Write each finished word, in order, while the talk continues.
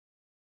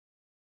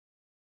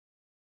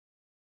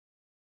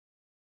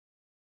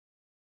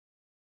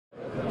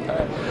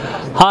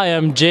Hi,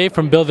 I'm Jay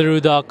from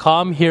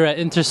Builderoo.com here at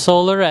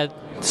Intersolar at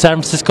San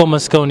Francisco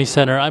Moscone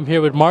Center. I'm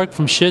here with Mark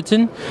from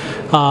Scheuten.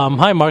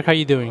 Hi Mark, how are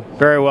you doing?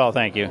 Very well,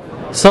 thank you.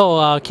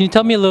 So, can you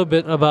tell me a little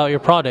bit about your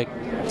product?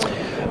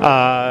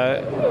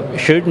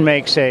 Scheuten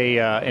makes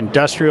a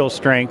industrial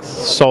strength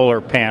solar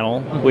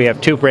panel. We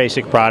have two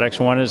basic products.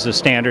 One is the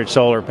standard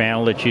solar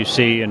panel that you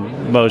see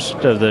in most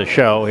of the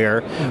show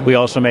here. We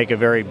also make a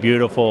very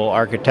beautiful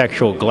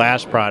architectural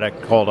glass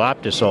product called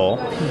OptiSol.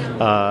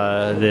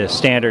 The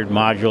standard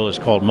module is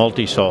called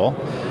Multisol.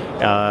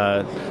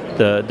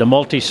 The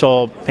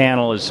Multisol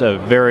panel is a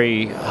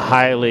very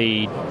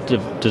highly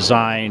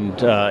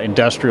designed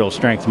industrial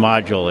strength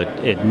module.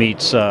 It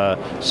meets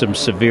some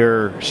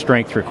severe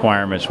strength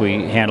requirements. We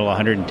handle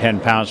 110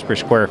 pounds per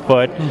square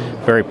foot.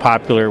 Very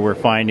popular, we're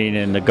finding,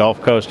 in the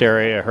Gulf Coast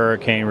area.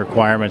 Hurricane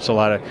requirements, a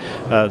lot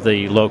of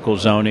the local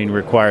zoning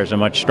requires a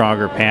much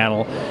stronger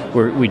panel.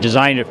 We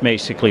designed it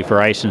basically for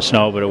ice and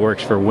snow, but it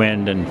works for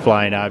wind and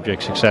flying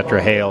objects,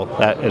 etc., hail,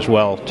 that as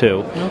well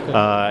too. Okay.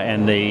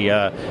 And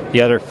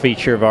the other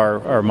feature of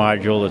our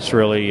module that's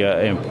really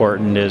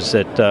important is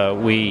that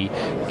we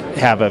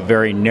have a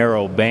very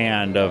narrow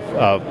band of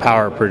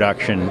power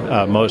production.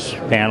 Most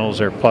panels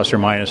are plus or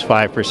minus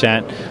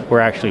 5%. We're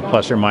actually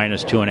plus or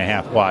minus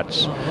 2.5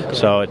 watts.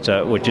 So it's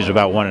which is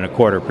about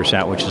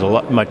 1.25%, which is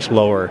a much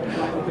lower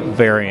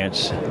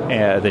variance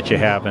that you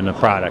have in the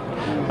product.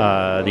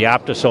 The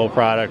OptiSol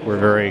product we're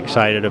very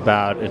excited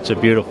about. It's a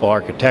beautiful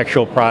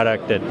architectural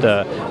product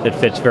that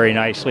fits very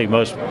nicely.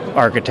 Most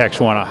architects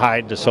want to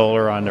hide the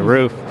solar on the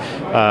roof.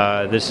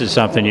 This is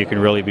something you can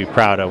really be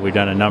proud of. We've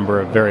done a number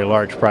of very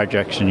large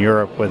projects in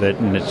Europe with it,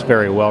 and it's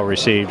very well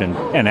received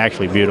and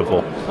actually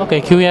beautiful.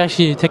 Okay, can we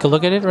actually take a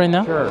look at it right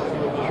now? Sure.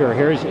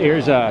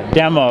 Here's a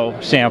demo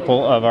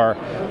sample of our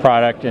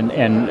product, and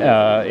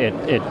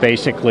it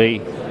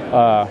basically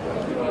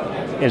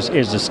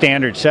is a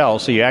standard cell,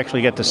 so you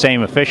actually get the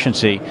same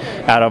efficiency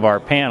out of our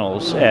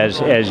panels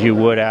as you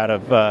would out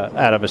of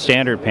a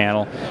standard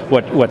panel.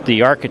 What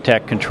the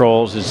architect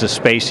controls is the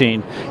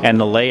spacing and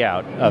the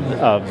layout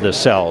of the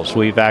cells.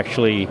 We've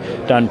actually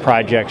done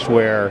projects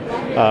where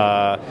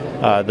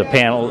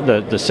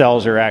the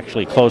cells are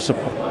actually close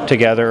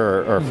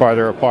together or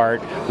farther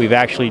apart. We've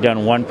actually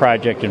done one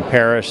project in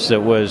Paris that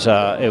was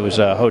it was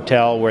a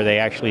hotel where they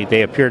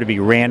appear to be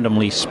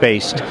randomly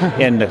spaced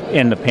in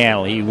the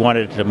panel. He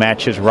wanted it to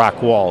match his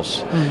rock walls,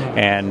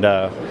 and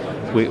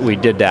we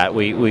did that.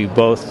 We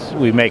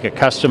make a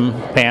custom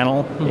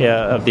panel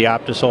of the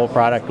OptiSol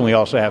product, and we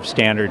also have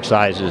standard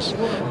sizes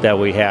that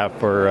we have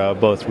for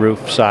both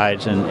roof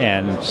sides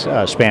and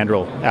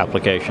spandrel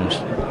applications.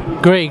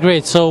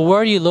 Great. So where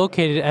are you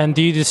located, and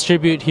do you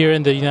distribute here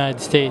in the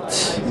United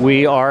States?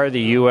 We are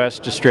the U.S.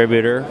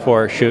 distributor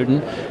for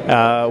Scheuten.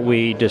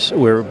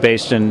 We're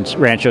based in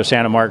Rancho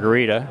Santa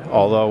Margarita,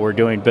 although we're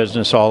doing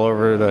business all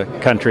over the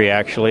country,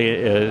 actually,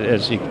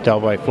 as you can tell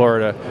by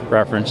Florida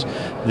reference.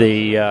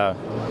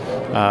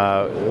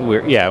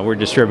 We're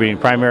distributing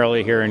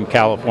primarily here in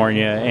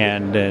California,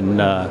 and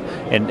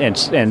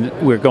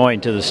we're going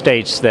to the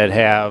states that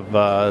have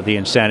the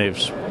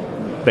incentives.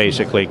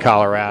 Basically,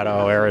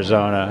 Colorado,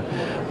 Arizona,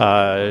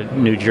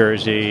 New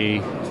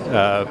Jersey,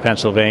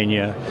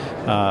 Pennsylvania,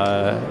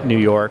 New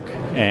York,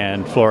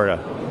 and Florida.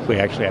 We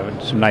actually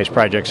have some nice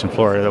projects in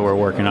Florida that we're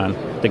working on,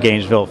 the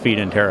Gainesville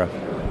feed-in tariff.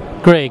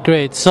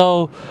 Great.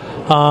 So,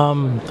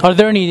 are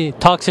there any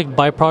toxic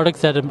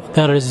byproducts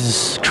that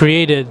is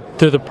created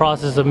through the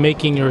process of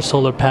making your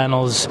solar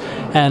panels,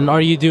 and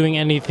are you doing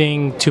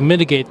anything to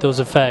mitigate those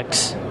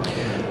effects?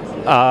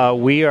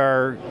 We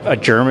are a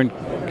German.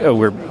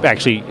 We're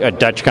actually a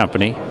Dutch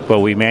company,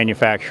 but we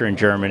manufacture in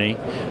Germany.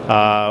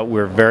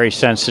 We're very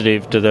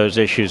sensitive to those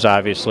issues,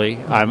 obviously.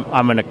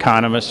 I'm an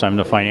economist. I'm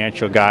the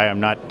financial guy. I'm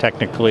not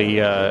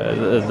technically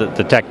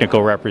the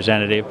technical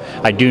representative.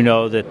 I do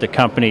know that the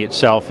company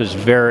itself is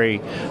very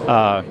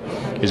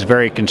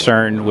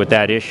concerned with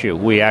that issue.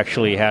 We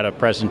actually had a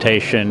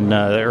presentation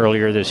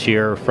earlier this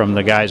year from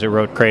the guys that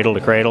wrote Cradle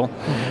to Cradle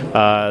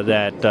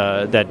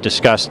that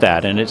discussed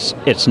that, and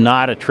it's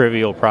not a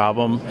trivial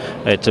problem.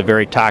 It's a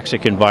very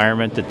toxic environment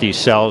that these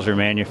cells are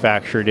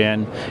manufactured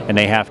in, and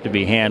they have to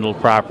be handled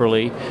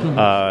properly.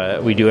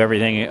 We do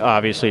everything,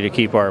 obviously, to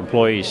keep our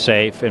employees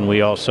safe, and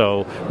we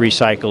also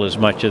recycle as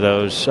much of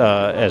those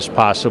as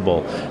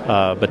possible.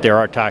 But there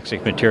are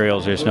toxic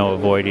materials. There's no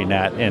avoiding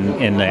that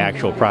in the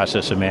actual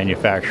process of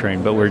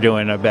manufacturing. But we're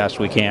doing the best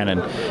we can,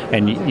 and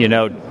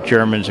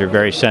Germans are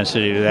very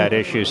sensitive to that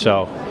issue.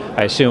 So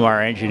I assume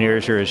our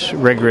engineers are as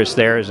rigorous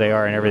there as they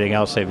are in everything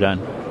else they've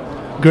done.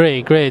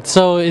 Great.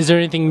 So is there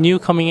anything new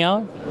coming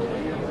out?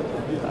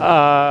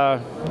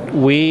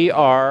 We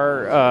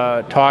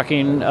are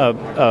talking.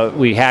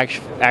 We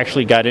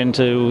actually got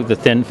into the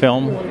thin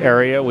film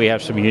area. We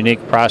have some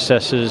unique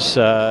processes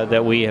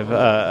that we have.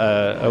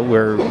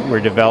 We're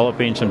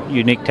developing some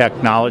unique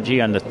technology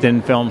on the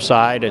thin film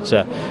side. It's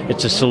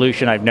a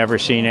solution I've never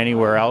seen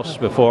anywhere else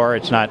before.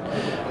 It's not.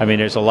 I mean,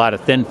 there's a lot of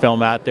thin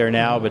film out there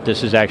now, but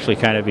this is actually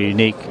kind of a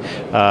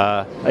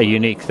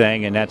unique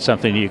thing, and that's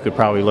something you could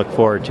probably look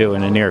forward to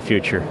in the near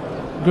future.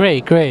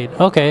 Great, great.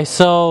 Okay,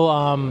 so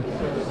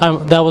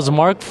that was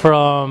Mark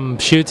from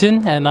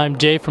Scheuten, and I'm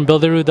Jay from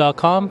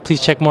Builderoo.com.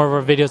 Please check more of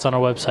our videos on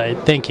our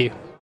website. Thank you.